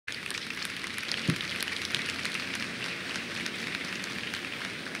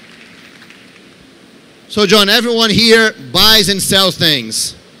So John, everyone here buys and sells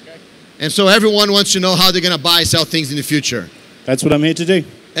things. Okay. And so everyone wants to know how they're going to buy and sell things in the future. That's what I'm here to do.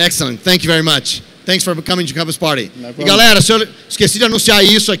 Excellent. Thank you very much. Thanks for coming to Campus Party. No E galera, eu esqueci de anunciar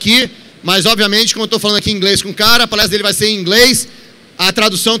isso aqui, mas obviamente, como eu estou falando aqui em inglês com o cara, a palestra dele vai ser em inglês. A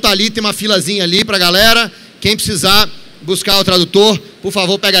tradução tá ali, tem uma filazinha ali pra galera. Quem precisar buscar o tradutor, por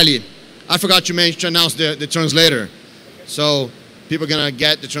favor, pega ali. I forgot to announce the translator. So people are going to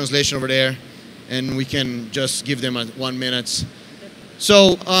get the translation over there, and we can just give them 1 minute.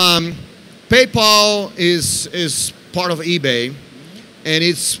 So PayPal is part of eBay, and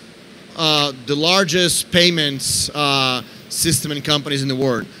it's the largest payments system and companies in the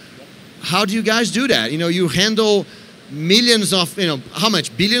world. How do you guys do that? You know, you handle millions of, how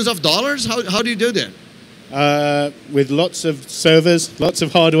much? Billions of dollars? How do you do that? With lots of servers, lots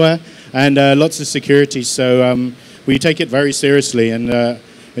of hardware, and lots of security. So we take it very seriously. And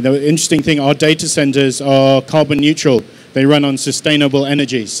the interesting thing, our data centers are carbon neutral. They run on sustainable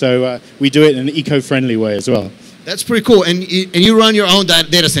energy. So we do it in an eco-friendly way as well. That's pretty cool. And you run your own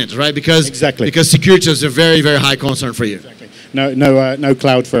data centers, right? Because security is a very, very high concern for you. Exactly. No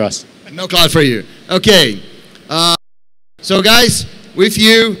cloud for us. No cloud for you. Okay. So guys, with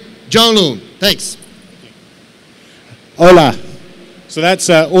you, John Lunn. Thanks. Hola. So that's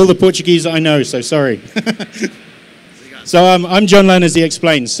all the Portuguese I know, so sorry. So I'm John Lunn, as he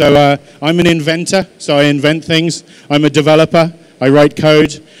explained. So I'm an inventor, so I invent things. I'm a developer, I write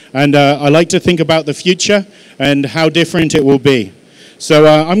code, and I like to think about the future and how different it will be. So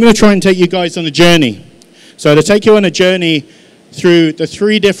I'm going to try and take you guys on a journey. So to take you on a journey through the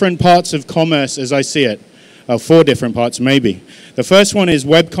 3 different parts of commerce as I see it. 4 different parts, maybe. The first one is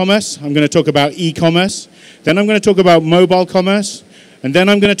web commerce. I'm going to talk about e-commerce. Then I'm going to talk about mobile commerce. And then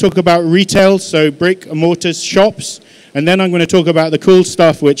I'm going to talk about retail, so brick and mortar shops. And then I'm going to talk about the cool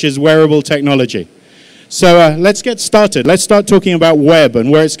stuff, which is wearable technology. So let's get started. Let's start talking about web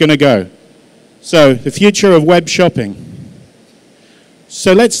and where it's going to go. So the future of web shopping.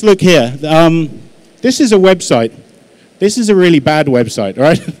 So let's look here. This is a website. This is a really bad website,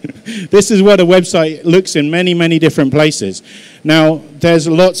 right? This is what a website looks in many, many different places. Now, there's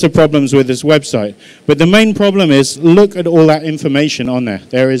lots of problems with this website, but the main problem is look at all that information on there.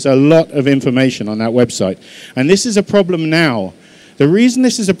 There is a lot of information on that website, and this is a problem now. The reason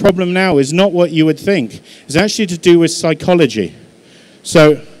this is a problem now is not what you would think. It's actually to do with psychology.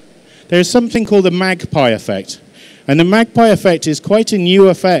 So there's something called the magpie effect. And the magpie effect is quite a new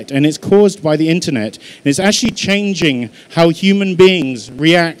effect, and it's caused by the internet. And it's actually changing how human beings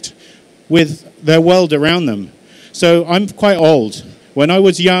react with their world around them. So I'm quite old. When I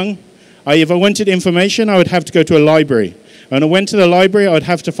was young, if I wanted information, I would have to go to a library. When I went to the library, I would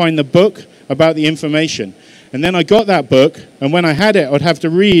have to find the book about the information. And then I got that book, and when I had it, I'd have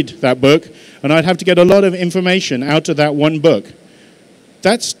to read that book, and I'd have to get a lot of information out of that one book.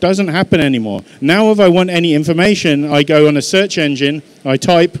 That doesn't happen anymore. Now if I want any information, I go on a search engine, I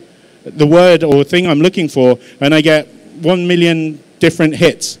type the word or thing I'm looking for, and I get 1 million different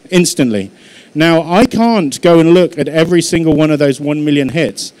hits instantly. Now I can't go and look at every single one of those 1 million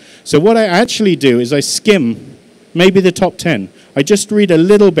hits. So what I actually do is I skim maybe the top 10. I just read a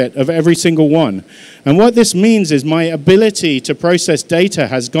little bit of every single one. And what this means is my ability to process data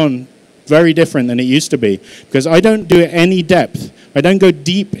has gone very different than it used to be, because I don't do any depth. I don't go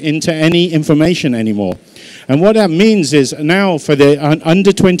deep into any information anymore. And what that means is now for the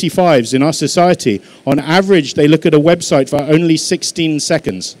under 25s in our society, on average, they look at a website for only 16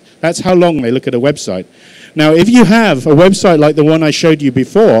 seconds. That's how long they look at a website. Now, if you have a website like the one I showed you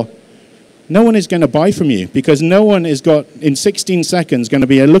before, no one is going to buy from you, because no one is got, in 16 seconds, going to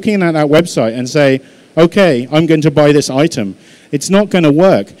be looking at that website and say, okay, I'm going to buy this item. It's not going to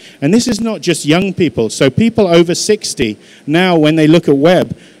work. And this is not just young people. So people over 60, now when they look at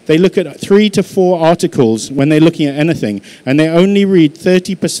web, they look at 3 to 4 articles when they're looking at anything, and they only read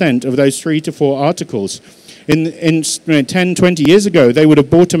 30% of those 3 to 4 articles. In 10, 20 years ago, they would have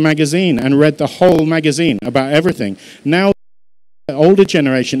bought a magazine and read the whole magazine about everything. Now, the older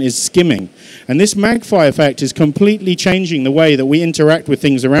generation is skimming. And this magpie effect is completely changing the way that we interact with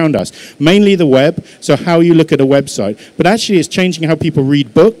things around us. Mainly the web, so how you look at a website. But actually it's changing how people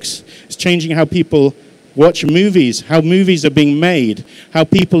read books. It's changing how people watch movies, how movies are being made, how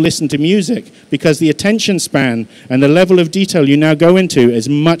people listen to music, because the attention span and the level of detail you now go into is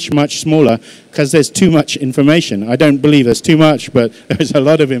much, much smaller because there's too much information. I don't believe there's too much, but there's a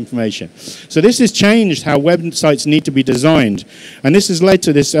lot of information. So this has changed how websites need to be designed. And this has led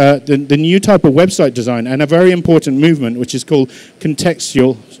to this, the new type of website design and a very important movement which is called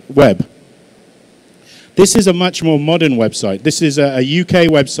contextual web. This is a much more modern website. This is a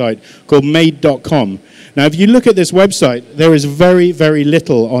UK website called made.com. Now, if you look at this website, there is very, very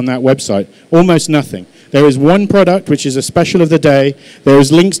little on that website, almost nothing. There is one product, which is a special of the day. There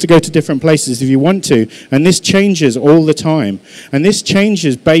is links to go to different places if you want to, and this changes all the time. And this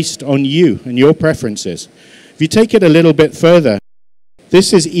changes based on you and your preferences. If you take it a little bit further,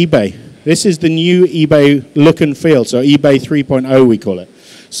 this is eBay. This is the new eBay look and feel, so eBay 3.0 we call it.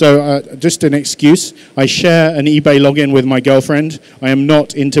 So just an excuse, I share an eBay login with my girlfriend. I am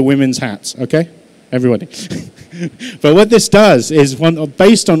not into women's hats, okay? Everybody. But what this does is,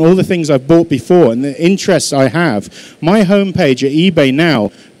 based on all the things I've bought before and the interests I have, my homepage at eBay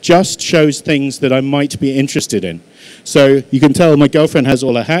now just shows things that I might be interested in. So you can tell my girlfriend has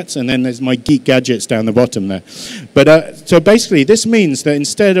all her hats, and then there's my geek gadgets down the bottom there. But so basically, this means that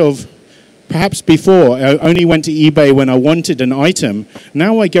instead of perhaps before I only went to eBay when I wanted an item,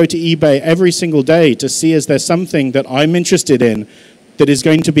 now I go to eBay every single day to see is there something that I'm interested in that is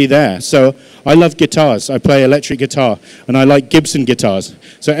going to be there. So I love guitars. I play electric guitar, and I like Gibson guitars.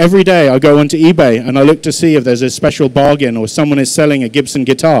 So every day I go onto eBay and I look to see if there's a special bargain or someone is selling a Gibson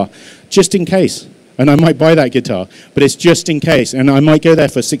guitar, just in case. And I might buy that guitar, but it's just in case. And I might go there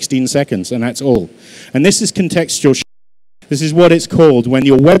for 16 seconds, and that's all. And this is contextual. This is what it's called when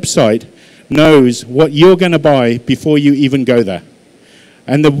your website knows what you're going to buy before you even go there.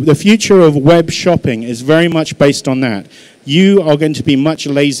 And the future of web shopping is very much based on that. You are going to be much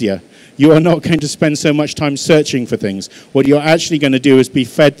lazier. You are not going to spend so much time searching for things. What you're actually going to do is be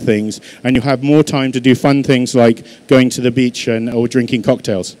fed things, and you have more time to do fun things like going to the beach or drinking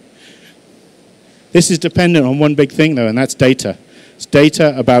cocktails. This is dependent on one big thing, though, and that's data. It's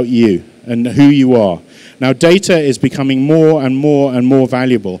data about you and who you are. Now, data is becoming more and more and more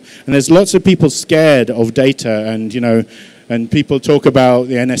valuable. And there's lots of people scared of data, and, and people talk about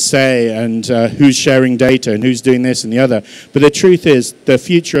the NSA and who's sharing data and who's doing this and the other. But the truth is, the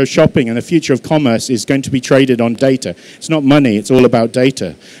future of shopping and the future of commerce is going to be traded on data. It's not money, it's all about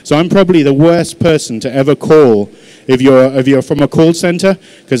data. So I'm probably the worst person to ever call if you're from a call center,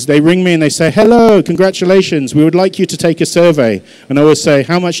 because they ring me and they say, hello, congratulations, we would like you to take a survey. And I always say,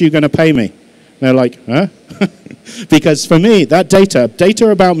 how much are you going to pay me? And they're like, huh? Because for me, that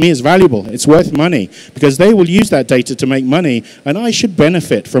data about me is valuable. It's worth money, because they will use that data to make money, and I should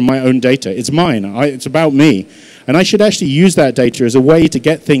benefit from my own data. It's mine. It's about me. And I should actually use that data as a way to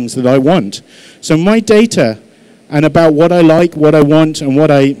get things that I want. So my data and about what I like, what I want, and what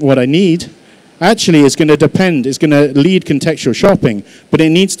I need actually is going to depend. It's going to lead contextual shopping, but it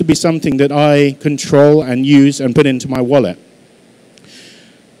needs to be something that I control and use and put into my wallet.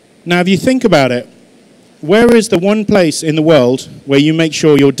 Now, if you think about it, where is the one place in the world where you make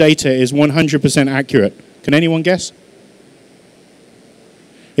sure your data is 100% accurate? Can anyone guess?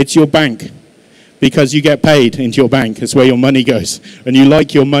 It's your bank, because you get paid into your bank. It's where your money goes, and you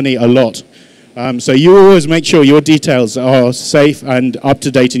like your money a lot. So you always make sure your details are safe and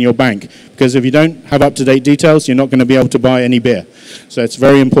up-to-date in your bank, because if you don't have up-to-date details, you're not going to be able to buy any beer. So it's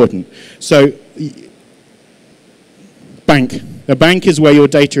very important. So the bank is where your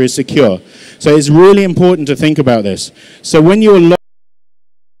data is secure. So it's really important to think about this. So when you're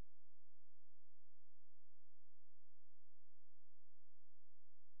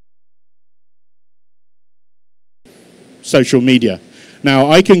social media.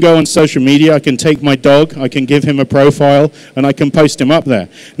 Now, I can go on social media, I can take my dog, I can give him a profile, and I can post him up there.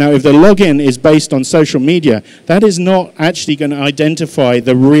 Now, if the login is based on social media, that is not actually going to identify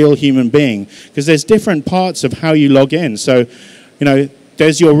the real human being, because there's different parts of how you log in. So,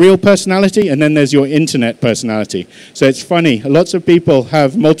 there's your real personality, and then there's your internet personality. So it's funny, lots of people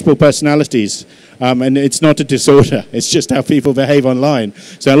have multiple personalities, and it's not a disorder, it's just how people behave online.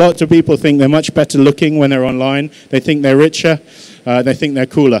 So lots of people think they're much better looking when they're online, they think they're richer, they think they're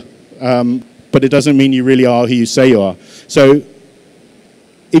cooler, but it doesn't mean you really are who you say you are. So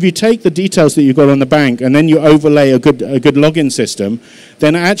if you take the details that you've got on the bank and then you overlay a good login system,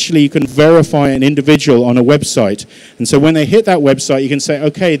 then actually you can verify an individual on a website. And so when they hit that website, you can say,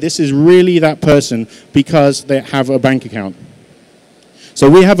 okay, this is really that person because they have a bank account. So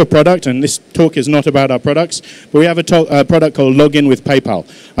we have a product, and this talk is not about our products, but we have a product called Login with PayPal.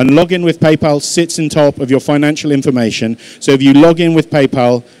 And Login with PayPal sits on top of your financial information. So if you log in with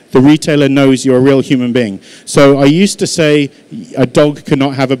PayPal, the retailer knows you're a real human being. So I used to say a dog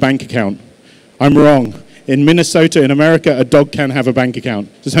cannot have a bank account. I'm wrong. In Minnesota, in America, a dog can have a bank account.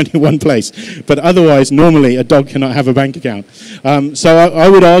 There's only one place. But otherwise, normally, a dog cannot have a bank account. So I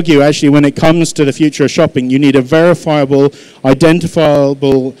would argue, actually, when it comes to the future of shopping, you need a verifiable,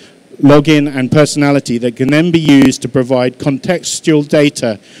 identifiable login and personality that can then be used to provide contextual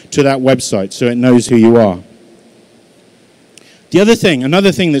data to that website so it knows who you are.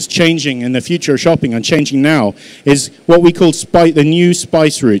 Another thing that's changing in the future of shopping and changing now is what we call the new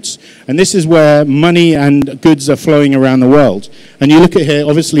spice routes. And this is where money and goods are flowing around the world. And you look at here,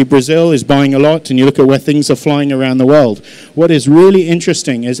 obviously Brazil is buying a lot, and you look at where things are flying around the world. What is really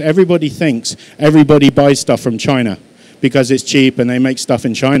interesting is everybody thinks everybody buys stuff from China because it's cheap and they make stuff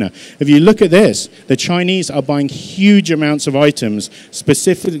in China. If you look at this, the Chinese are buying huge amounts of items,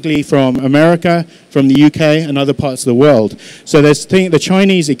 specifically from America, from the UK, and other parts of the world. So the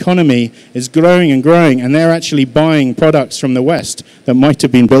Chinese economy is growing and growing, and they're actually buying products from the West that might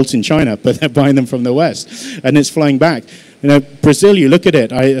have been built in China, but they're buying them from the West, and it's flying back. You know, Brazil, you look at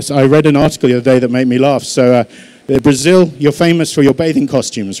it. I read an article the other day that made me laugh. So Brazil, you're famous for your bathing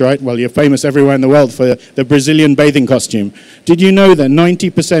costumes, right? Well, you're famous everywhere in the world for the Brazilian bathing costume. Did you know that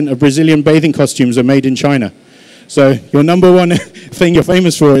 90% of Brazilian bathing costumes are made in China? So your number one thing you're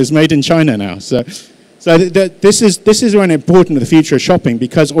famous for is made in China now. So this is really important to the future of shopping,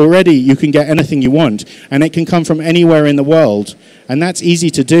 because already you can get anything you want, and it can come from anywhere in the world. And that's easy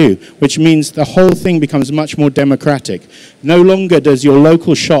to do, which means the whole thing becomes much more democratic. No longer does your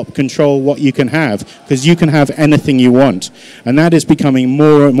local shop control what you can have, because you can have anything you want. And that is becoming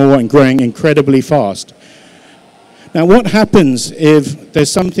more and more and growing incredibly fast. Now, what happens if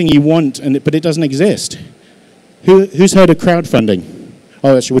there's something you want, but it doesn't exist? Who's heard of crowdfunding?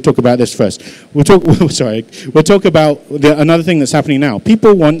 Oh, actually, we'll talk about this first. We'll talk about another thing that's happening now.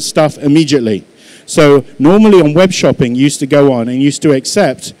 People want stuff immediately. So normally on web shopping, you used to go on and used to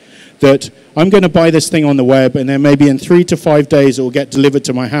accept that I'm going to buy this thing on the web, and then maybe in 3 to 5 days it will get delivered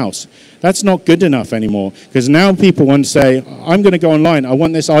to my house. That's not good enough anymore, because now people want to say, I'm going to go online, I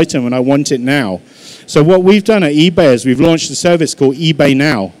want this item and I want it now. So what we've done at eBay is we've launched a service called eBay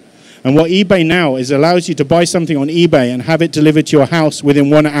Now. And what eBay Now is allows you to buy something on eBay and have it delivered to your house within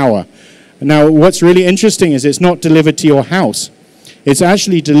 1 hour. Now, what's really interesting is it's not delivered to your house. It's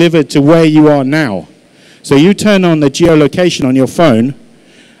actually delivered to where you are now. So you turn on the geolocation on your phone,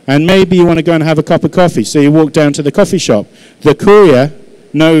 and maybe you want to go and have a cup of coffee. So you walk down to the coffee shop. The courier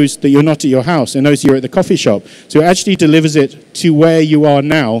knows that you're not at your house. It knows you're at the coffee shop. So it actually delivers it to where you are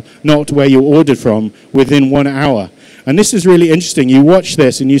now, not where you ordered from, within 1 hour. And this is really interesting. You watch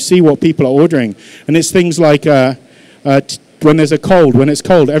this and you see what people are ordering. And it's things like when there's a cold, when it's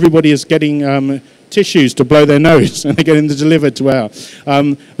cold, everybody is getting tissues to blow their nose, and they're getting them delivered to our.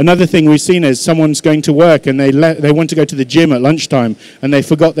 Another thing we've seen is someone's going to work and they want to go to the gym at lunchtime, and they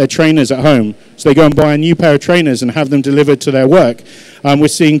forgot their trainers at home. So they go and buy a new pair of trainers and have them delivered to their work. We're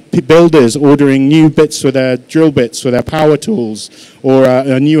seeing builders ordering new bits for their drill bits, for their power tools, or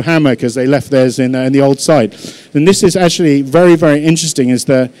a new hammer because they left theirs in the old site. And this is actually very, very interesting, is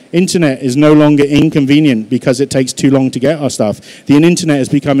the internet is no longer inconvenient because it takes too long to get our stuff. The internet is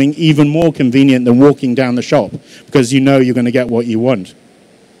becoming even more convenient than walking down the shop, because you know you're going to get what you want.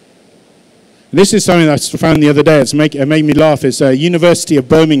 This is something I found the other day. It made me laugh. It's University of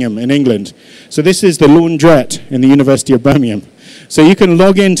Birmingham in England. So this is the laundrette in the University of Birmingham. So you can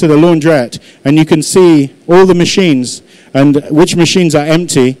log into the laundrette and you can see all the machines and which machines are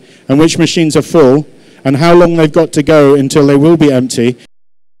empty and which machines are full and how long they've got to go until they will be empty.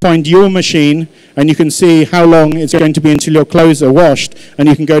 Find your machine and you can see how long it's going to be until your clothes are washed, and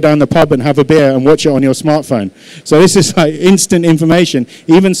you can go down the pub and have a beer and watch it on your smartphone. So this is like instant information.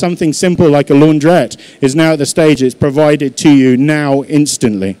 Even something simple like a laundrette is now at the stage it's provided to you now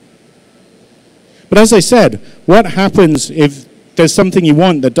instantly. But as I said, what happens if there's something you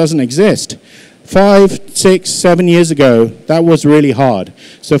want that doesn't exist? 5, 6, 7 years ago, that was really hard.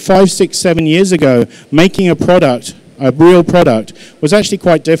 So 5, 6, 7 years ago, making a product, a real product, was actually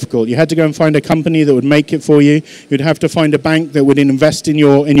quite difficult. You had to go and find a company that would make it for you. You'd have to find a bank that would invest in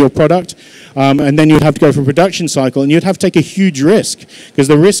your product, and then you'd have to go for a production cycle, and you'd have to take a huge risk, because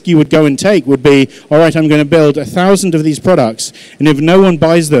the risk you would go and take would be, all right, I'm going to build 1,000 of these products, and if no one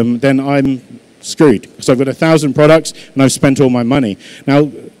buys them, then I'm screwed. So I've got 1,000 products and I've spent all my money. Now,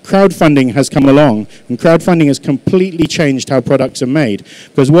 crowdfunding has come along, and crowdfunding has completely changed how products are made,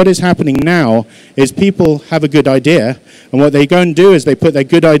 because what is happening now is people have a good idea, and what they go and do is they put their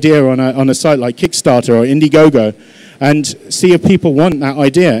good idea on a site like Kickstarter or Indiegogo and see if people want that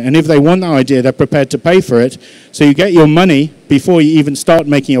idea, and if they want that idea, they're prepared to pay for it. So you get your money before you even start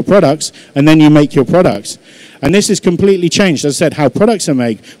making your products, and then you make your products. And this has completely changed, as I said, how products are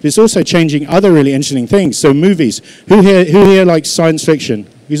made. But it's also changing other really interesting things. So movies. Who here likes science fiction?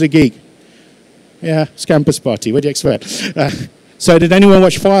 Who's a geek? Yeah, it's campus party. What do you expect? So did anyone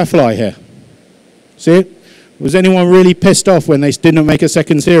watch Firefly here? See it? Was anyone really pissed off when they didn't make a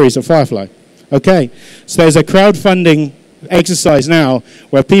second series of Firefly? Okay, so there's a crowdfunding exercise now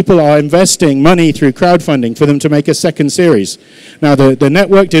where people are investing money through crowdfunding for them to make a second series. Now, the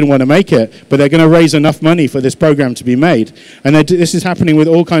network didn't want to make it, but they're going to raise enough money for this program to be made. And this is happening with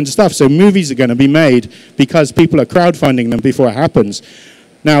all kinds of stuff. So movies are going to be made because people are crowdfunding them before it happens.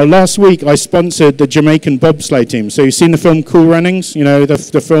 Now, last week, I sponsored the Jamaican bobsleigh team. So you've seen the film Cool Runnings, you know,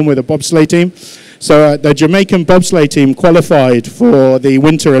 the film with the bobsleigh team? So the Jamaican bobsleigh team qualified for the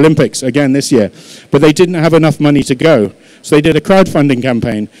Winter Olympics again this year, but they didn't have enough money to go. So they did a crowdfunding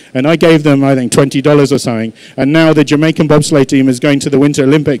campaign, and I gave them, I think, $20 or something. And now the Jamaican bobsleigh team is going to the Winter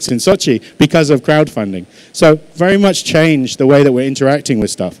Olympics in Sochi because of crowdfunding. So very much changed the way that we're interacting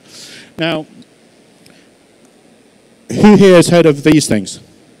with stuff. Now, who here has heard of these things?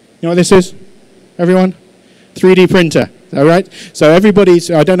 You know what this is? Everyone? 3D printer. All right? So everybody's,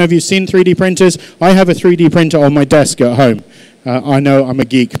 I don't know if you've seen 3D printers. I have a 3D printer on my desk at home. I know I'm a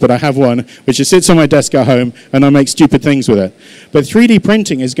geek, but I have one which just sits on my desk at home, and I make stupid things with it. But 3D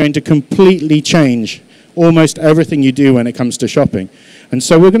printing is going to completely change almost everything you do when it comes to shopping. And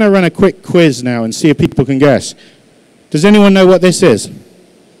so we're going to run a quick quiz now and see if people can guess. Does anyone know what this is?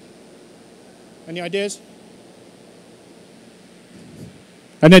 Any ideas?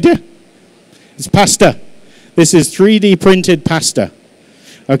 An idea? It's pasta. This is 3D printed pasta.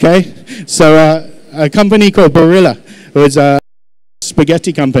 Okay? So a company called Barilla, who is a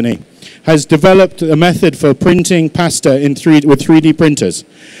spaghetti company, has developed a method for printing pasta with 3D printers.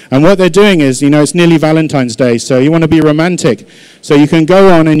 And what they're doing is, you know, it's nearly Valentine's Day, so you want to be romantic. So you can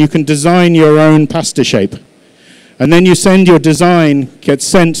go on and you can design your own pasta shape. And then you send your design, gets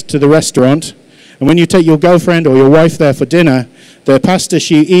sent to the restaurant. And when you take your girlfriend or your wife there for dinner, the pasta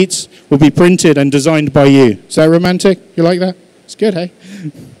she eats will be printed and designed by you. Is that romantic? You like that? It's good, hey?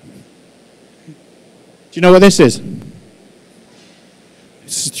 Do you know what this is?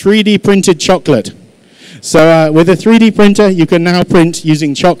 It's 3D printed chocolate. So with a 3D printer, you can now print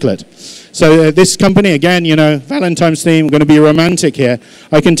using chocolate. So this company, again, you know, Valentine's theme, going to be romantic here.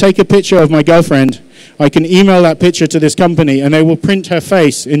 I can take a picture of my girlfriend. I can email that picture to this company, and they will print her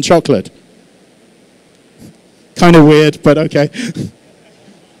face in chocolate. Kind of weird, but okay.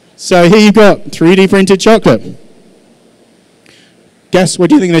 So here you've got 3D printed chocolate. Guess, what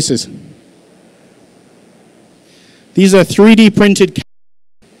do you think this is? These are 3D printed cakes.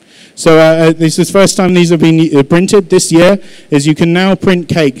 So this is the first time these have been printed this year, is you can now print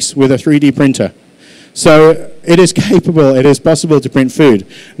cakes with a 3D printer. So it is capable, it is possible to print food.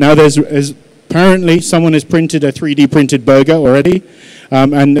 Now there's apparently someone has printed a 3D printed burger already,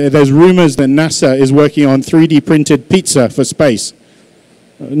 and there's rumors that NASA is working on 3D printed pizza for space.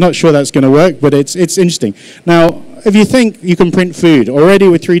 Not sure that's going to work, but it's interesting. Now, if you think you can print food, already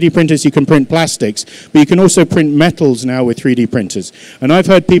with 3D printers you can print plastics, but you can also print metals now with 3D printers. And I've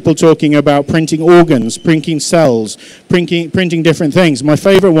heard people talking about printing organs, printing cells, printing different things. My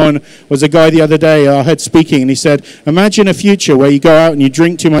favorite one was a guy the other day I heard speaking, and he said, imagine a future where you go out and you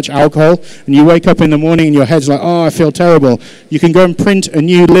drink too much alcohol, and you wake up in the morning and your head's like, oh, I feel terrible. You can go and print a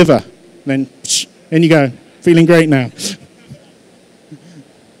new liver. And then, in you go, feeling great now.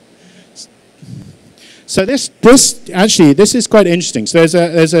 So this is quite interesting. So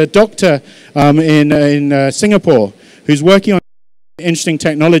there's a doctor in Singapore who's working on interesting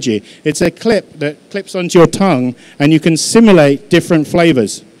technology. It's a clip that clips onto your tongue, and you can simulate different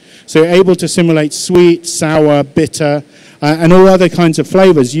flavors. So you're able to simulate sweet, sour, bitter, and all other kinds of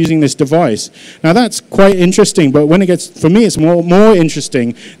flavors using this device. Now that's quite interesting, but when it gets, for me, it's more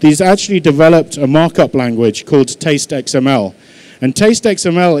interesting. These actually developed a markup language called TasteXML. And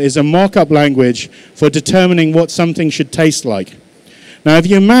TasteXML is a markup language for determining what something should taste like. Now, if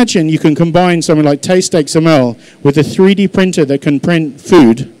you imagine you can combine something like TasteXML with a 3D printer that can print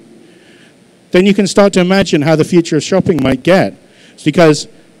food, then you can start to imagine how the future of shopping might get. It's because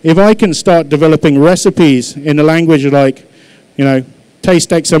if I can start developing recipes in a language like, you know,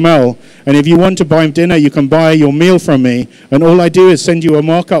 TasteXML, and if you want to buy dinner, you can buy your meal from me, and all I do is send you a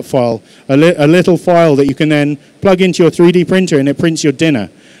markup file, a little file that you can then plug into your 3D printer, and it prints your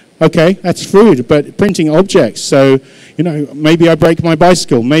dinner. Okay, that's food, but printing objects. So, you know, maybe I break my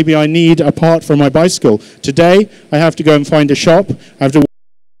bicycle. Maybe I need a part for my bicycle. Today, I have to go and find a shop. I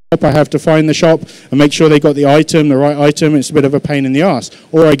have to find the shop and make sure they got the right item. It's a bit of a pain in the ass.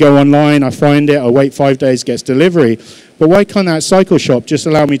 Or I go online, I find it, I wait 5 days, gets delivery. But why can't that cycle shop just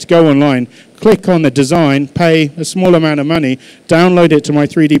allow me to go online, click on the design, pay a small amount of money, download it to my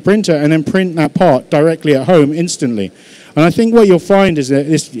 3D printer, and then print that part directly at home instantly? And I think what you'll find is that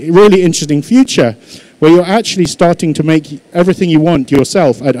this really interesting future where you're actually starting to make everything you want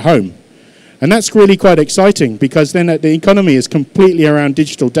yourself at home. And that's really quite exciting, because then the economy is completely around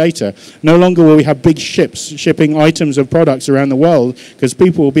digital data. No longer will we have big ships shipping items of products around the world, because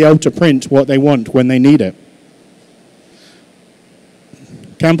people will be able to print what they want when they need it.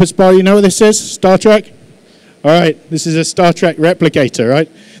 Campus bar, you know what this is? Star Trek? All right, this is a Star Trek replicator, right?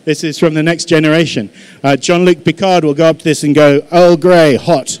 This is from the Next Generation. Jean-Luc Picard will go up to this and go, Earl Grey,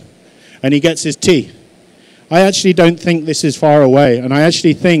 hot. And he gets his tea. I actually don't think this is far away, and I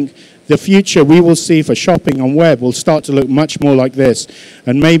actually think the future we will see for shopping on web will start to look much more like this.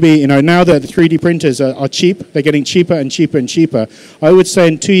 And maybe, now that the 3D printers are cheap, they're getting cheaper and cheaper and cheaper, I would say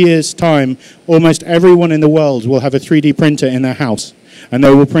in 2 years' time, almost everyone in the world will have a 3D printer in their house, and they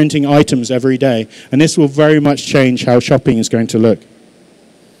will be printing items every day. And this will very much change how shopping is going to look.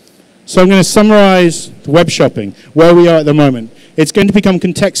 So I'm going to summarize web shopping, where we are at the moment. It's going to become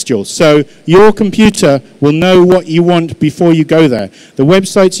contextual. So your computer will know what you want before you go there. The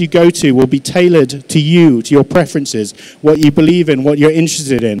websites you go to will be tailored to you, to your preferences, what you believe in, what you're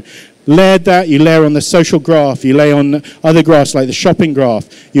interested in. Layered that, you layer on the social graph, you lay on other graphs like the shopping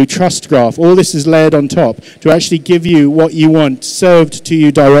graph, your trust graph. All this is layered on top to actually give you what you want served to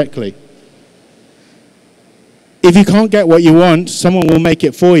you directly. If you can't get what you want, someone will make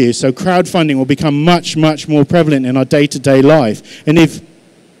it for you. So crowdfunding will become much, much more prevalent in our day-to-day life. And if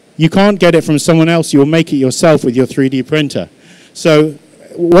you can't get it from someone else, you'll make it yourself with your 3D printer. So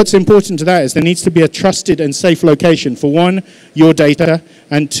what's important to that is there needs to be a trusted and safe location for, one, your data,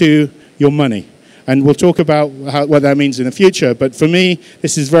 and two, your money. And we'll talk about what that means in the future. But for me,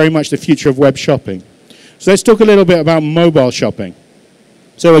 this is very much the future of web shopping. So let's talk a little bit about mobile shopping.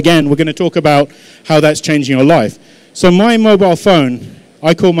 So again, we're going to talk about how that's changing your life. So my mobile phone,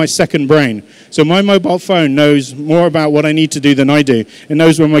 I call my second brain. So my mobile phone knows more about what I need to do than I do. It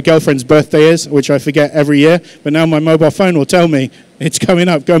knows when my girlfriend's birthday is, which I forget every year. But now my mobile phone will tell me, it's coming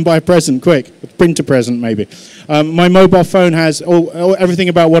up, go and buy a present quick. Print a present maybe. My mobile phone has everything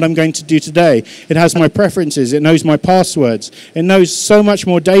about what I'm going to do today. It has my preferences. It knows my passwords. It knows so much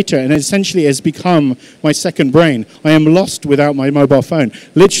more data, and essentially has become my second brain. I am lost without my mobile phone.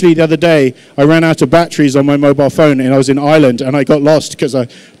 Literally the other day, I ran out of batteries on my mobile phone, and I was in Ireland, and I got lost because I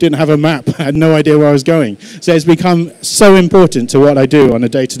didn't have a map. I had no idea where I was going. So it's become so important to what I do on a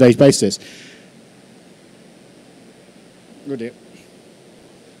day-to-day basis.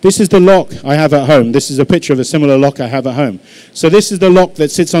 This is the lock I have at home. This is a picture of a similar lock I have at home. So this is the lock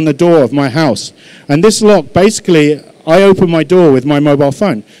that sits on the door of my house. And this lock, basically, I open my door with my mobile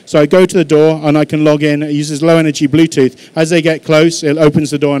phone. So I go to the door and I can log in. It uses low energy Bluetooth. As they get close, it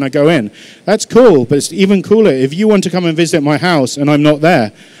opens the door and I go in. That's cool, but it's even cooler. If you want to come and visit my house and I'm not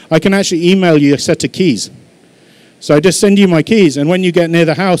there, I can actually email you a set of keys. So I just send you my keys, and when you get near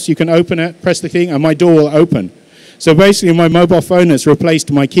the house, you can open it, press the thing, and my door will open. So basically, my mobile phone has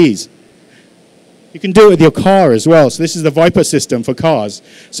replaced my keys. You can do it with your car as well. So this is the Viper system for cars.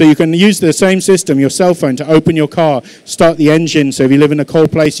 So you can use the same system, your cell phone, to open your car, start the engine. So if you live in a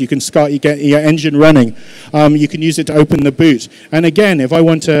cold place, you can get your engine running. You can use it to open the boot. And again, if I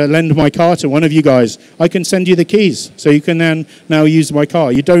want to lend my car to one of you guys, I can send you the keys. So you can then now use my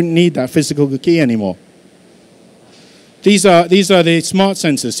car. You don't need that physical key anymore. These are the smart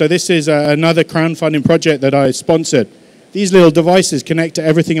sensors. So this is another crowdfunding project that I sponsored. These little devices connect to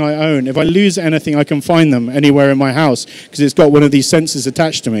everything I own. If I lose anything, I can find them anywhere in my house because it's got one of these sensors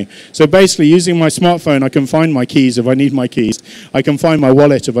attached to me. So basically, using my smartphone, I can find my keys if I need my keys. I can find my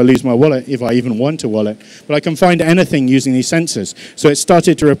wallet if I lose my wallet, if I even want a wallet. But I can find anything using these sensors. So it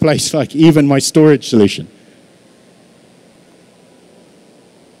started to replace even my storage solution.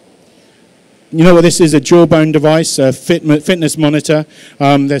 You know what this is? A Jawbone device, a fitness monitor.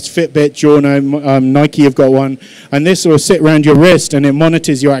 There's Fitbit, Jorno, Nike have got one. And this will sit around your wrist and it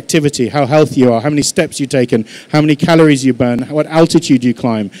monitors your activity, how healthy you are, how many steps you've taken, how many calories you burn, what altitude you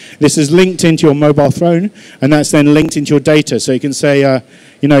climb. This is linked into your mobile phone, and that's then linked into your data. So you can say,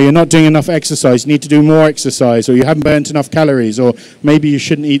 you're not doing enough exercise, you need to do more exercise, or you haven't burnt enough calories, or maybe you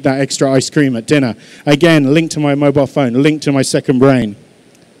shouldn't eat that extra ice cream at dinner. Again, linked to my mobile phone, linked to my second brain.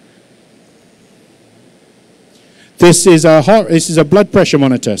 This is a blood pressure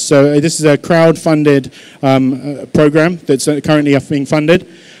monitor. So this is a crowd-funded program that's currently being funded.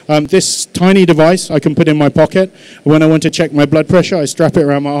 This tiny device I can put in my pocket. When I want to check my blood pressure, I strap it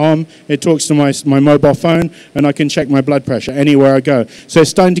around my arm. It talks to my mobile phone, and I can check my blood pressure anywhere I go. So it's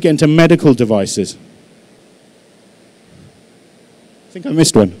starting to get into medical devices. I think I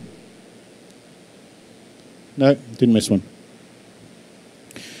missed one. No, didn't miss one.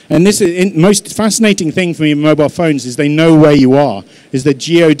 And this is the most fascinating thing for me in mobile phones is they know where you are, is the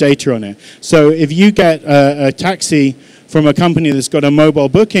geo data on it. So if you get a taxi from a company that's got a mobile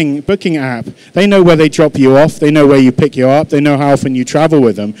booking app, they know where they drop you off, they know where you pick you up, they know how often you travel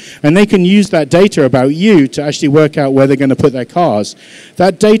with them, and they can use that data about you to actually work out where they're going to put their cars.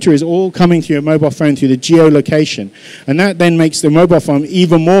 That data is all coming through your mobile phone through the geolocation, and that then makes the mobile phone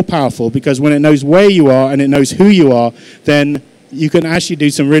even more powerful, because when it knows where you are and it knows who you are, then you can actually do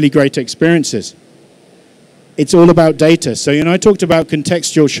some really great experiences. It's all about data. So, I talked about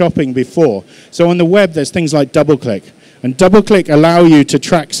contextual shopping before. So on the web, there's things like DoubleClick. And DoubleClick allow you to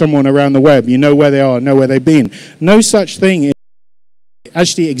track someone around the web. You know where they are, know where they've been. No such thing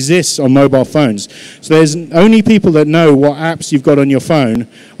actually exists on mobile phones. So there's only people that know what apps you've got on your phone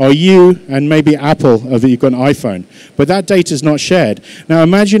are you and maybe Apple if you've got an iPhone. But that data is not shared. Now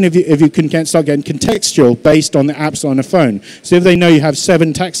imagine if you can start getting contextual based on the apps on a phone. So if they know you have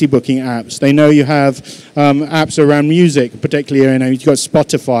 7 taxi booking apps, they know you have apps around music, particularly you've got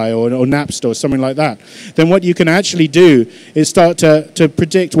Spotify or Napster or something like that, then what you can actually do is start to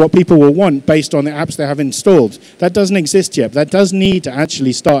predict what people will want based on the apps they have installed. That doesn't exist yet. That does need to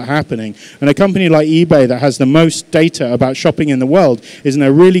actually start happening. And a company like eBay that has the most data about shopping in the world is in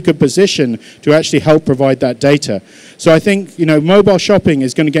a really good position to actually help provide that data. So I think, mobile shopping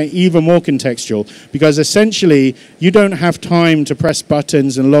is going to get even more contextual, because essentially you don't have time to press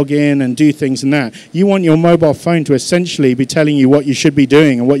buttons and log in and do things and that. You want your mobile phone to essentially be telling you what you should be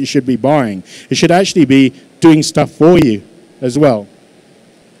doing and what you should be buying. It should actually be doing stuff for you as well.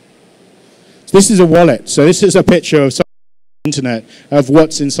 So this is a wallet. So this is a picture of internet of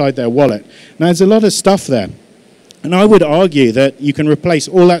what's inside their wallet. Now there's a lot of stuff there, and I would argue that you can replace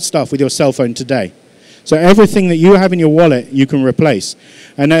all that stuff with your cell phone today. So everything that you have in your wallet you can replace.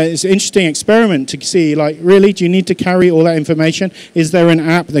 And it's an interesting experiment to see, really, do you need to carry all that information? Is there an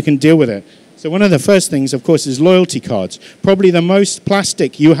app that can deal with it? So one of the first things, of course, is loyalty cards. Probably the most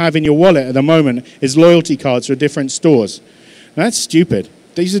plastic you have in your wallet at the moment is loyalty cards for different stores. Now, that's stupid.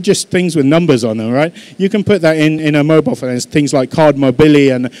 These are just things with numbers on them, right? You can put that in a mobile phone. There's things like Card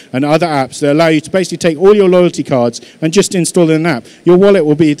Mobili and other apps that allow you to basically take all your loyalty cards and just install in an app. Your wallet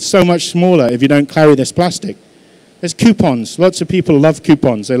will be so much smaller if you don't carry this plastic. There's coupons. Lots of people love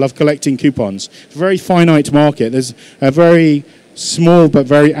coupons. They love collecting coupons. It's a very finite market. There's a very small but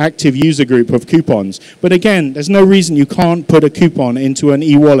very active user group of coupons. But again, there's no reason you can't put a coupon into an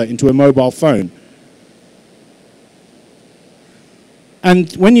e-wallet, into a mobile phone.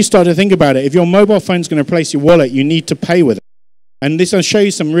 And when you start to think about it, if your mobile phone is going to replace your wallet, you need to pay with it. And this, I'll show you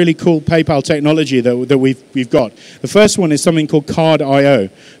some really cool PayPal technology that we've got. The first one is something called Card.io.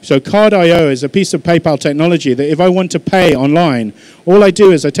 So Card.io is a piece of PayPal technology that if I want to pay online, all I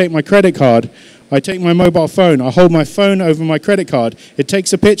do is I take my credit card, I take my mobile phone, I hold my phone over my credit card, it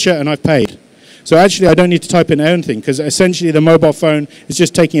takes a picture, and I've paid. So actually, I don't need to type in anything, because essentially the mobile phone is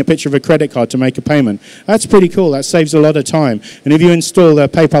just taking a picture of a credit card to make a payment. That's pretty cool. That saves a lot of time. And if you install the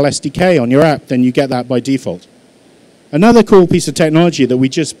PayPal SDK on your app, then you get that by default. Another cool piece of technology that we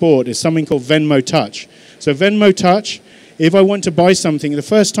just bought is something called Venmo Touch. So Venmo Touch, if I want to buy something, the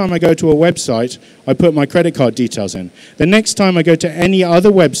first time I go to a website, I put my credit card details in. The next time I go to any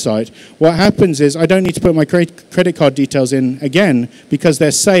other website, what happens is I don't need to put my credit card details in again, because they're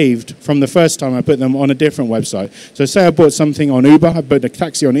saved from the first time I put them on a different website. So say I bought something on Uber, I bought a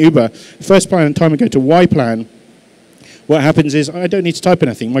taxi on Uber, the first time I go to Y-Plan, what happens is I don't need to type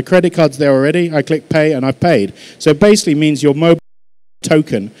anything. My credit card's there already, I click pay and I've paid. So it basically means your mobile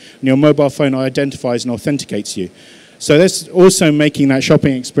token and your mobile phone identifies and authenticates you. So that's also making that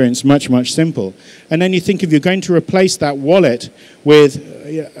shopping experience much, much simple. And then you think if you're going to replace that wallet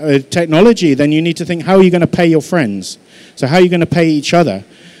with technology, then you need to think, how are you going to pay your friends? So how are you going to pay each other?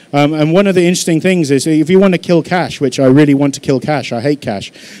 And one of the interesting things is if you want to kill cash, which I really want to kill cash, I hate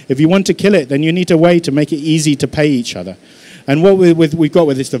cash. If you want to kill it, then you need a way to make it easy to pay each other. And what we've got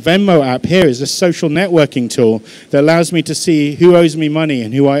with this, the Venmo app here, is a social networking tool that allows me to see who owes me money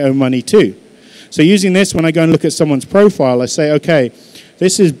and who I owe money to. So using this, when I go and look at someone's profile, I say, okay,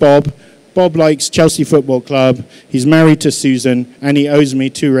 this is Bob. Bob likes Chelsea Football Club. He's married to Susan, and he owes me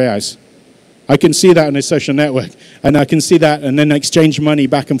 £2. I can see that on his social network, and I can see that and then exchange money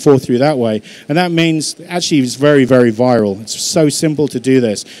back and forth through that way. And that means, actually, it's very, very viral. It's so simple to do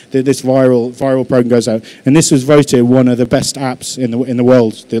this. This viral program goes out. And this was voted one of the best apps in the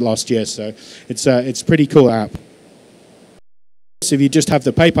world the last year. So it's a pretty cool app. If you just have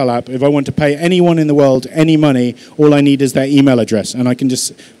the PayPal app, if I want to pay anyone in the world any money, all I need is their email address. And I can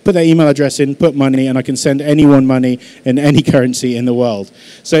just put their email address in, put money, and I can send anyone money in any currency in the world.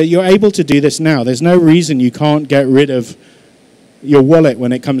 So you're able to do this now. There's no reason you can't get rid of your wallet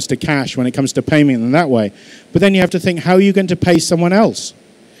when it comes to cash, when it comes to payment in that way. But then you have to think, how are you going to pay someone else?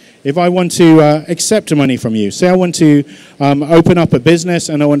 If I want to accept money from you, say I want to open up a business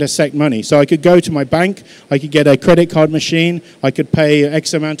and I want to accept money. So I could go to my bank, I could get a credit card machine, I could pay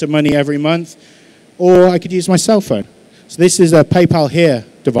X amount of money every month, or I could use my cell phone. So this is a PayPal Here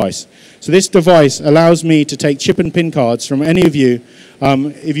device. So this device allows me to take chip and pin cards from any of you.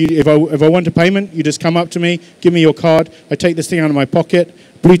 If I want a payment, you just come up to me, give me your card, I take this thing out of my pocket,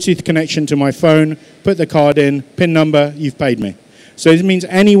 Bluetooth connection to my phone, put the card in, PIN number, you've paid me. So it means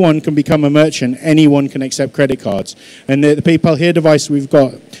anyone can become a merchant, anyone can accept credit cards. And the PayPal Here device, we've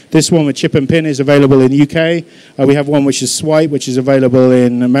got this one with chip and pin is available in the UK. We have one which is swipe, which is available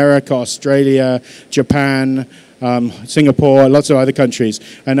in America, Australia, Japan, Singapore, lots of other countries.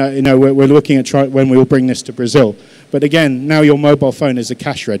 And we're looking at when we will bring this to Brazil. But again, now your mobile phone is a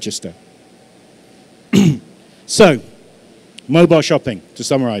cash register. So, mobile shopping, to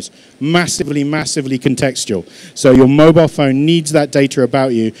summarize, massively, massively contextual. So your mobile phone needs that data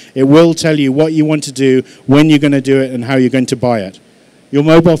about you. It will tell you what you want to do, when you're going to do it, and how you're going to buy it. Your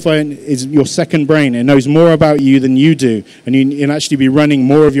mobile phone is your second brain. It knows more about you than you do, and you'll actually be running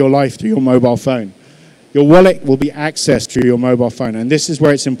more of your life through your mobile phone. Your wallet will be accessed through your mobile phone, and this is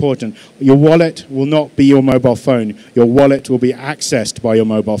where it's important. Your wallet will not be your mobile phone. Your wallet will be accessed by your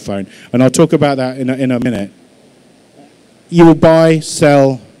mobile phone, and I'll talk about that in a minute. You will buy,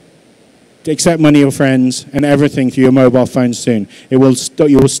 sell, accept money of friends, and everything through your mobile phone soon. You will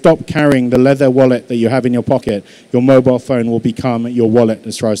stop carrying the leather wallet that you have in your pocket. Your mobile phone will become your wallet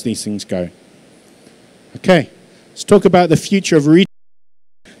as far as these things go. Okay, let's talk about the future of retail.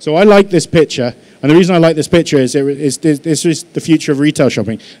 So I like this picture, and the reason I like this picture is this is the future of retail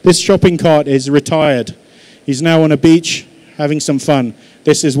shopping. This shopping cart is retired. He's now on a beach having some fun.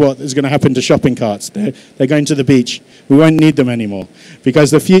 This is what is going to happen to shopping carts. They're going to the beach. We won't need them anymore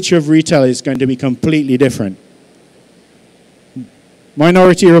because the future of retail is going to be completely different.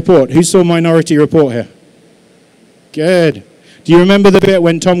 Minority Report. Who saw Minority Report here? Good. Do you remember the bit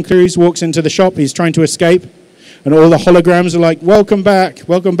when Tom Cruise walks into the shop? He's trying to escape, and all the holograms are like, welcome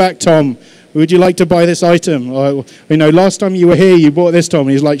back, Tom. Would you like to buy this item? Or, last time you were here, you bought this, Tom.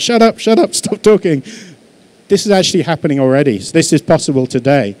 And he's like, shut up, stop talking. This is actually happening already. So this is possible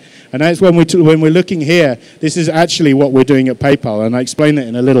today. And that's when we're looking here, this is actually what we're doing at PayPal, and I explain it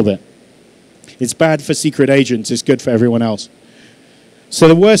in a little bit. It's bad for secret agents. It's good for everyone else. So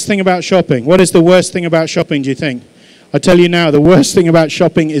the worst thing about shopping, what is the worst thing about shopping, do you think? I'll tell you now, the worst thing about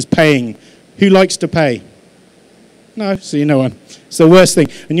shopping is paying. Who likes to pay? No, see no one. It's the worst thing.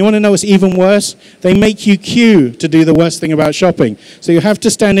 And you want to know what's even worse? They make you queue to do the worst thing about shopping. So you have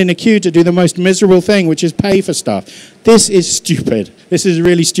to stand in a queue to do the most miserable thing, which is pay for stuff. This is stupid. This is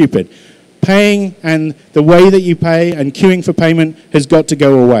really stupid. Paying and the way that you pay and queuing for payment has got to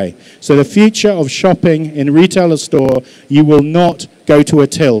go away. So the future of shopping in retail or store, you will not go to a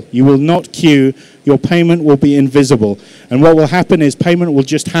till. You will not queue. Your payment will be invisible. And what will happen is payment will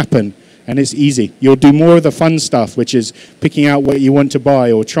just happen. And it's easy. You'll do more of the fun stuff, which is picking out what you want to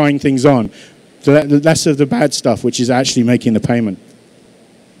buy or trying things on. So less of the bad stuff, which is actually making the payment.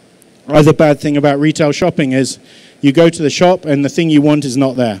 Other bad thing about retail shopping is you go to the shop and the thing you want is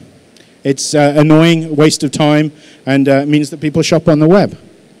not there. It's annoying, waste of time, and means that people shop on the web.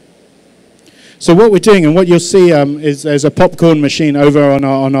 So what we're doing, and what you'll see is there's a popcorn machine over on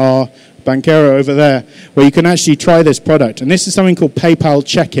our Banquero over there, where you can actually try this product. And this is something called PayPal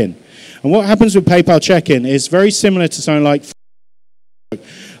Check-in. And what happens with PayPal Check-in is very similar to something like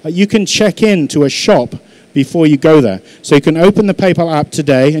you can check in to a shop before you go there. So you can open the PayPal app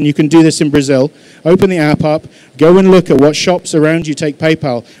today, and you can do this in Brazil. Open the app up, go and look at what shops around you take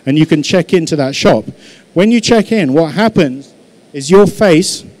PayPal, and you can check into that shop. When you check in, what happens is your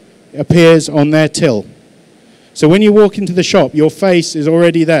face appears on their till. So when you walk into the shop, your face is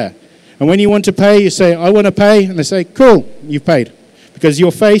already there. And when you want to pay, you say, I want to pay, and they say, cool, you've paid. Because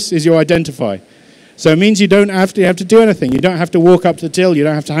your face is your identifier. So it means you don't have to do anything. You don't have to walk up to the till. You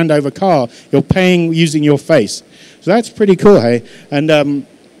don't have to hand over a car. You're paying using your face. So that's pretty cool, hey? And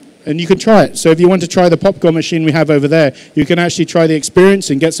you can try it. So if you want to try the popcorn machine we have over there, you can actually try the experience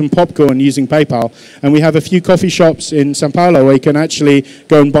and get some popcorn using PayPal. And we have a few coffee shops in São Paulo where you can actually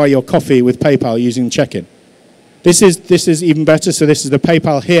go and buy your coffee with PayPal using check-in. This is even better. So this is the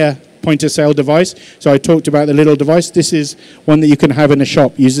PayPal Here point-of-sale device. So I talked about the little device. This is one that you can have in a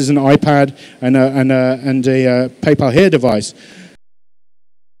shop. Uses an iPad and a PayPal Here device.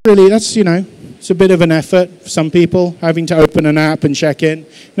 Really, that's, it's a bit of an effort for some people, having to open an app and check in.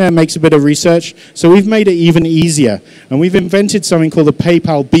 It makes a bit of research. So we've made it even easier. And we've invented something called the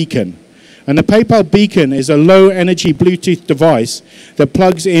PayPal Beacon. And the PayPal Beacon is a low-energy Bluetooth device that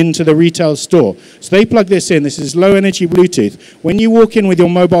plugs into the retail store. So they plug this in. This is low-energy Bluetooth. When you walk in with your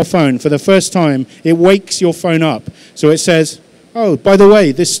mobile phone for the first time, it wakes your phone up. So it says, oh, by the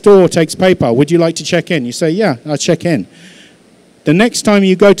way, this store takes PayPal. Would you like to check in? You say, yeah, I'll check in. The next time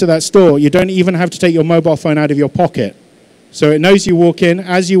you go to that store, you don't even have to take your mobile phone out of your pocket. So it knows you walk in.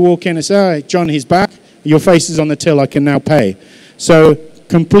 As you walk in, it says, oh, John, he's back. Your face is on the till. I can now pay. So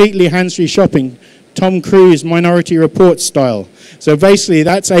completely hands-free shopping, Tom Cruise Minority Report style. So basically,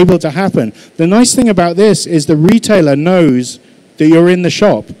 that's able to happen. The nice thing about this is the retailer knows that you're in the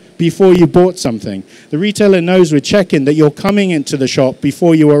shop before you bought something. The retailer knows with check-in that you're coming into the shop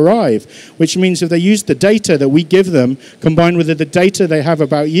before you arrive, which means if they use the data that we give them, combined with the data they have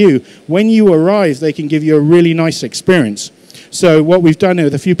about you, when you arrive, they can give you a really nice experience. So what we've done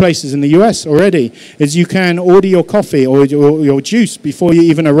with a few places in the US already is you can order your coffee or your juice before you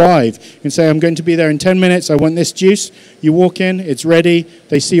even arrive. You can say, I'm going to be there in 10 minutes, I want this juice. You walk in, it's ready,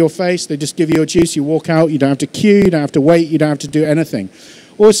 they see your face, they just give you your juice, you walk out, you don't have to queue, you don't have to wait, you don't have to do anything.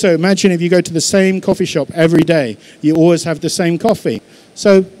 Also, imagine if you go to the same coffee shop every day, you always have the same coffee.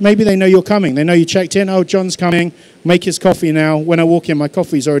 So maybe they know you're coming. They know you checked in. Oh, John's coming. Make his coffee now. When I walk in, my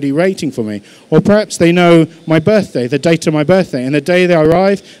coffee's already waiting for me. Or perhaps they know my birthday, the date of my birthday. And the day they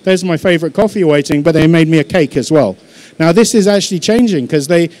arrive, there's my favorite coffee waiting, but they made me a cake as well. Now, this is actually changing because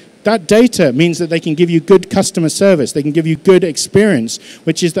that data means that they can give you good customer service. They can give you good experience,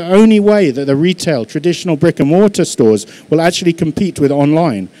 which is the only way that the retail, traditional brick and mortar stores will actually compete with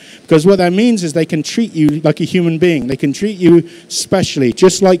online. Because what that means is they can treat you like a human being. They can treat you specially,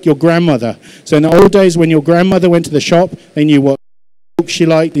 just like your grandmother. So in the old days when your grandmother went to the shop, they knew what she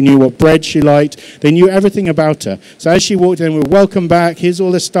liked, they knew what bread she liked, they knew everything about her. So as she walked in, welcome back, here's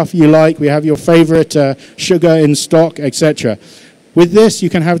all the stuff you like, we have your favorite sugar in stock, etc. With this, you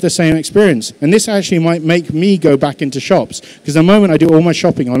can have the same experience. And this actually might make me go back into shops, because at the moment I do all my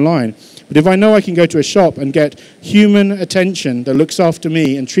shopping online. But if I know I can go to a shop and get human attention that looks after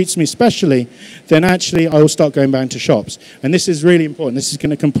me and treats me specially, then actually I will start going back into shops. And this is really important. This is going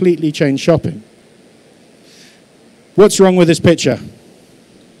to completely change shopping. What's wrong with this picture?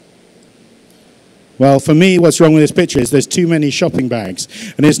 Well, for me, what's wrong with this picture is there's too many shopping bags.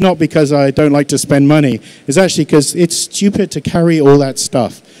 And it's not because I don't like to spend money. It's actually because it's stupid to carry all that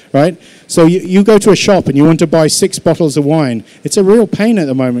stuff, right? So you go to a shop and you want to buy 6 bottles of wine. It's a real pain at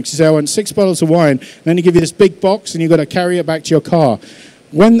the moment. You say, I want 6 bottles of wine. And then you give you this big box and you've got to carry it back to your car.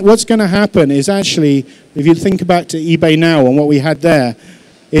 What's going to happen is actually, if you think back to eBay Now and what we had there,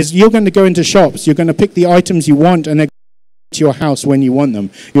 is you're going to go into shops, you're going to pick the items you want, and they're to your house when you want them.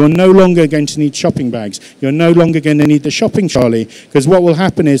 You're no longer going to need shopping bags. You're no longer going to need the shopping trolley, because what will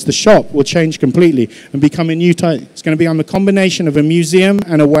happen is the shop will change completely and become a new type. It's going to become a combination of a museum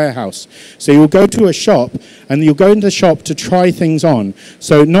and a warehouse. So you'll go to a shop and you'll go into the shop to try things on.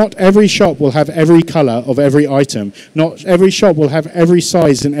 So not every shop will have every color of every item. Not every shop will have every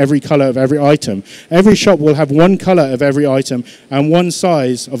size and every color of every item. Every shop will have one color of every item and one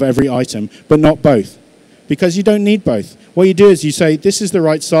size of every item, but not both. Because you don't need both. What you do is you say, this is the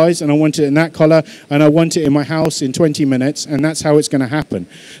right size, and I want it in that color, and I want it in my house in 20 minutes, and that's how it's going to happen.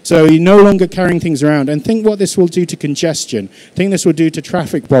 So you're no longer carrying things around. And think what this will do to congestion. Think this will do to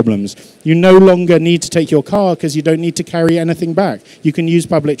traffic problems. You no longer need to take your car because you don't need to carry anything back. You can use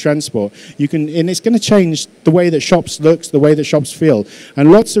public transport. And it's going to change the way that shops look, the way that shops feel.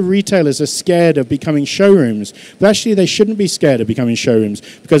 And lots of retailers are scared of becoming showrooms. But actually, they shouldn't be scared of becoming showrooms,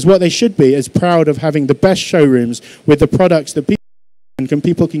 because what they should be is proud of having the best showrooms with the products that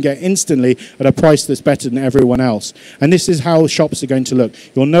people can get instantly at a price that's better than everyone else. And this is how shops are going to look.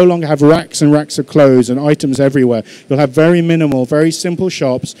 You'll no longer have racks and racks of clothes and items everywhere. You'll have very minimal, very simple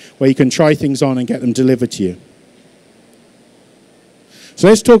shops where you can try things on and get them delivered to you. So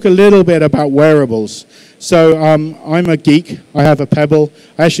let's talk a little bit about wearables. So I'm a geek. I have a Pebble.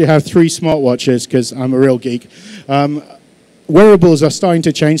 I actually have 3 smartwatches because I'm a real geek. Wearables are starting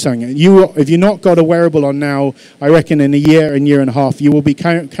to change something. If you've not got a wearable on now, I reckon in a year and a half, you will be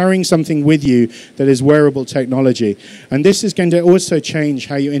carrying something with you that is wearable technology. And this is going to also change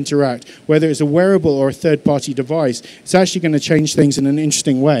how you interact. Whether it's a wearable or a third-party device, it's actually going to change things in an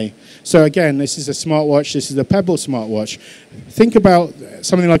interesting way. So again, this is a smartwatch. This is a Pebble smartwatch. Think about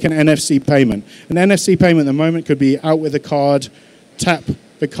something like an NFC payment. An NFC payment at the moment could be out with a card, tap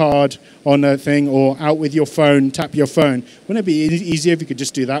the card on a thing, or out with your phone, tap your phone. Wouldn't it be easier if you could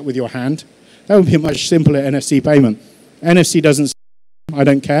just do that with your hand? That would be a much simpler NFC payment. NFC doesn't I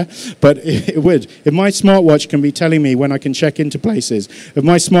don't care, but it would. If my smartwatch can be telling me when I can check into places, if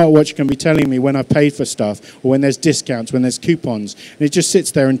my smartwatch can be telling me when I've paid for stuff, or when there's discounts, when there's coupons, and it just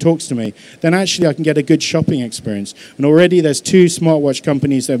sits there and talks to me, then actually I can get a good shopping experience. And already there's 2 smartwatch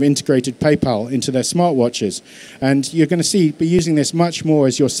companies that have integrated PayPal into their smartwatches. And you're going to be using this much more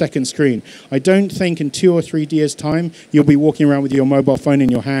as your second screen. I don't think in 2 or 3 years' time, you'll be walking around with your mobile phone in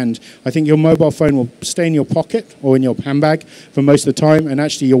your hand. I think your mobile phone will stay in your pocket or in your handbag for most of the time, and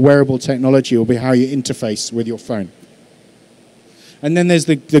actually your wearable technology will be how you interface with your phone. And then there's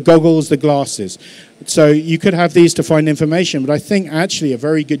the goggles, the glasses. So you could have these to find information, but I think actually a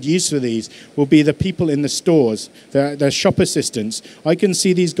very good use for these will be the people in the stores, the shop assistants. I can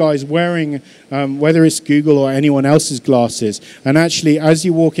see these guys wearing, whether it's Google or anyone else's glasses, and actually as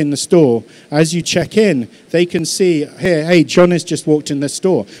you walk in the store, as you check in, they can see, hey, John has just walked in the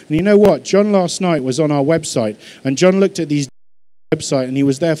store. And you know what? John last night was on our website, and John looked at these website and he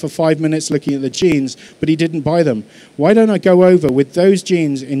was there for 5 minutes looking at the jeans, but he didn't buy them. Why don't I go over with those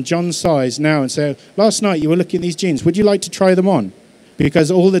jeans in John's size now and say, last night you were looking at these jeans, would you like to try them on? Because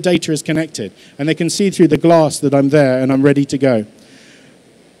all the data is connected and they can see through the glass that I'm there and I'm ready to go.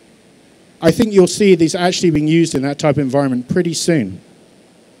 I think you'll see these actually being used in that type of environment pretty soon.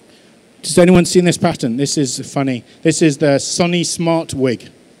 Has anyone seen this pattern? This is funny. This is the Sony Smart Wig.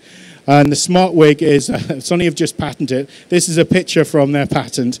 And the Smart Wig is, Sony have just patented it. This is a picture from their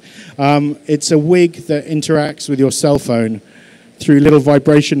patent. It's a wig that interacts with your cell phone through little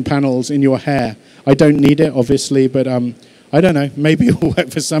vibration panels in your hair. I don't need it, obviously, but I don't know. Maybe it will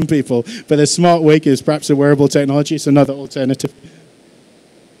work for some people. But the Smart Wig is perhaps a wearable technology. It's another alternative.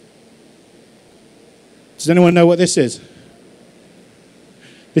 Does anyone know what this is?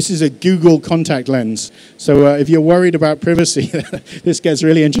 This is a Google contact lens. So if you're worried about privacy, this gets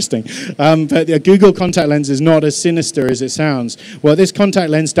really interesting. But a Google contact lens is not as sinister as it sounds. What this contact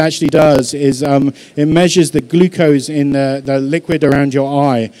lens actually does is it measures the glucose in the liquid around your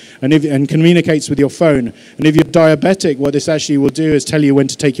eye and communicates with your phone. And if you're diabetic, what this actually will do is tell you when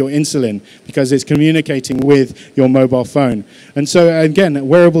to take your insulin because it's communicating with your mobile phone. And so again,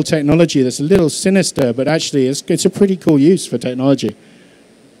 wearable technology that's a little sinister, but actually it's a pretty cool use for technology.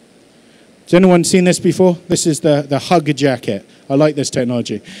 Has anyone seen this before? This is the hug jacket. I like this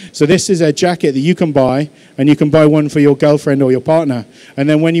technology. So this is a jacket that you can buy, and you can buy one for your girlfriend or your partner. And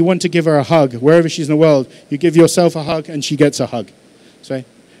then when you want to give her a hug, wherever she's in the world, you give yourself a hug, and she gets a hug. So if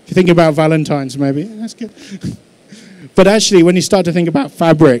you think about Valentine's, maybe, that's good. But actually, when you start to think about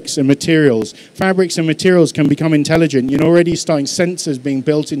fabrics and materials can become intelligent. You're already starting sensors being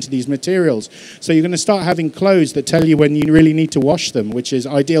built into these materials. So you're going to start having clothes that tell you when you really need to wash them, which is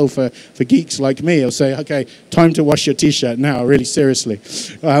ideal for geeks like me. It'll say, okay, time to wash your T-shirt now, really seriously.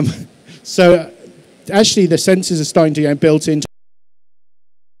 So actually, the sensors are starting to get built into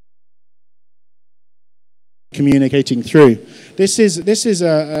communicating through. This is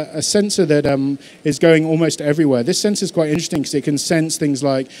a sensor that is going almost everywhere. This sensor is quite interesting because it can sense things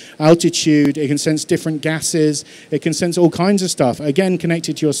like altitude, it can sense different gases, it can sense all kinds of stuff, again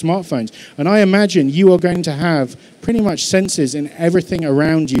connected to your smartphones. And I imagine you are going to have pretty much sensors in everything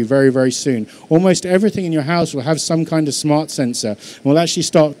around you very, very soon. Almost everything in your house will have some kind of smart sensor and will actually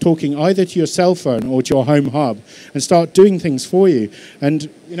start talking either to your cell phone or to your home hub and start doing things for you. And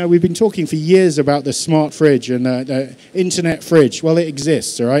you know, we've been talking for years about the smart fridge and the internet fridge. Well, it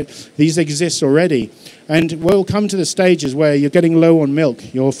exists, all right? These exist already. And we'll come to the stages where you're getting low on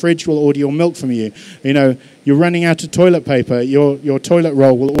milk. Your fridge will order your milk from you. You know, you're running out of toilet paper. Your toilet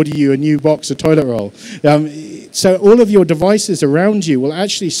roll will order you a new box of toilet roll. So all of your devices around you will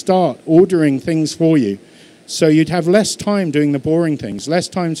actually start ordering things for you. So you'd have less time doing the boring things, less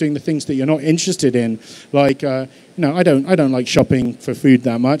time doing the things that you're not interested in. Like, you know, I don't like shopping for food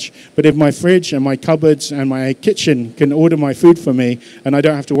that much. But if my fridge and my cupboards and my kitchen can order my food for me and I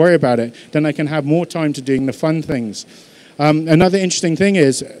don't have to worry about it, then I can have more time to doing the fun things. Another interesting thing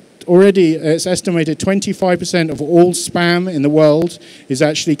is, already it's estimated 25% of all spam in the world is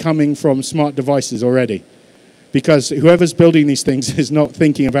actually coming from smart devices already. Because whoever's building these things is not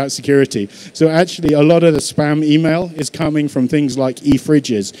thinking about security. So actually, a lot of the spam email is coming from things like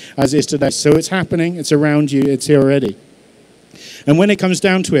e-fridges, as is today. So it's happening, it's around you, it's here already. And when it comes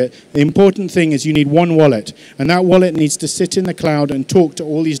down to it, the important thing is you need one wallet. And that wallet needs to sit in the cloud and talk to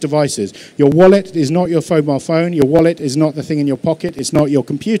all these devices. Your wallet is not your mobile phone. Your wallet is not the thing in your pocket. It's not your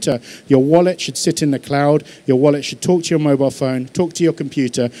computer. Your wallet should sit in the cloud. Your wallet should talk to your mobile phone, talk to your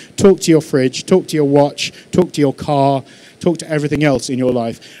computer, talk to your fridge, talk to your watch, talk to your car, talk to everything else in your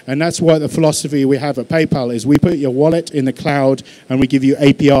life. And that's what the philosophy we have at PayPal is. We put your wallet in the cloud and we give you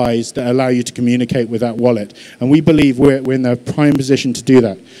APIs that allow you to communicate with that wallet. And we believe we're in the prime position to do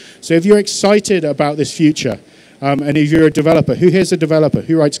that. So if you're excited about this future, and if you're a developer, who here's a developer?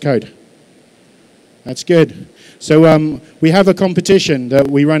 Who writes code? That's good. So we have a competition that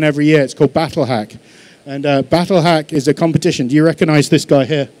we run every year. It's called Battle Hack. And Battle Hack is a competition. Do you recognize this guy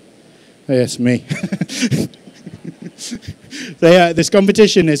here? Yes, me. This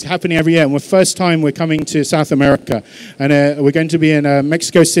competition is happening every year, and first time we're coming to South America. And we're going to be in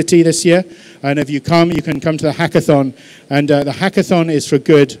Mexico City this year. And if you come, you can come to the hackathon. And the hackathon is for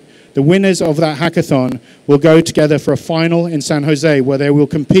good. The winners of that hackathon will go together for a final in San Jose where they will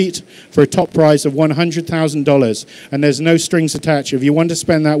compete for a top prize of $100,000. And there's no strings attached. If you want to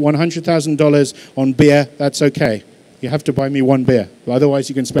spend that $100,000 on beer, that's okay. You have to buy me one beer. Otherwise,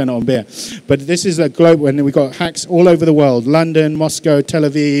 you can spend it on beer. But this is a global, and we've got hacks all over the world. London, Moscow, Tel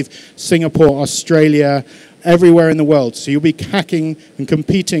Aviv, Singapore, Australia, everywhere in the world. So you'll be hacking and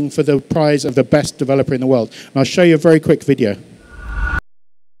competing for the prize of the best developer in the world. And I'll show you a very quick video.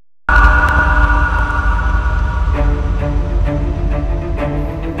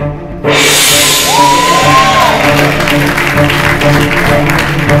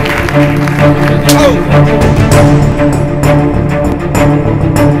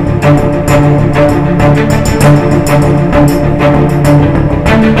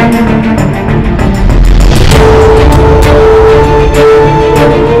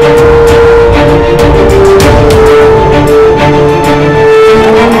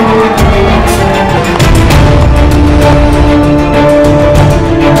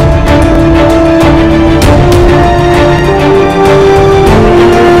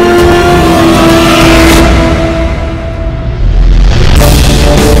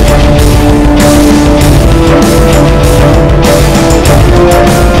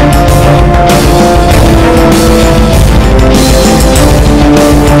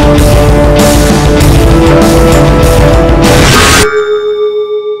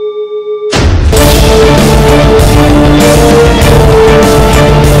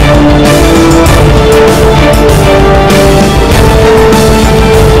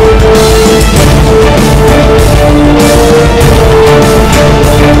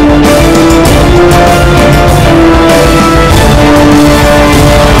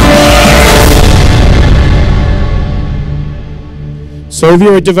 So if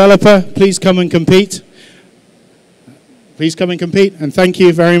you're a developer, please come and compete. Please come and compete. And thank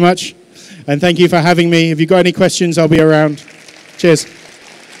you very much. And thank you for having me. If you've got any questions, I'll be around. Cheers.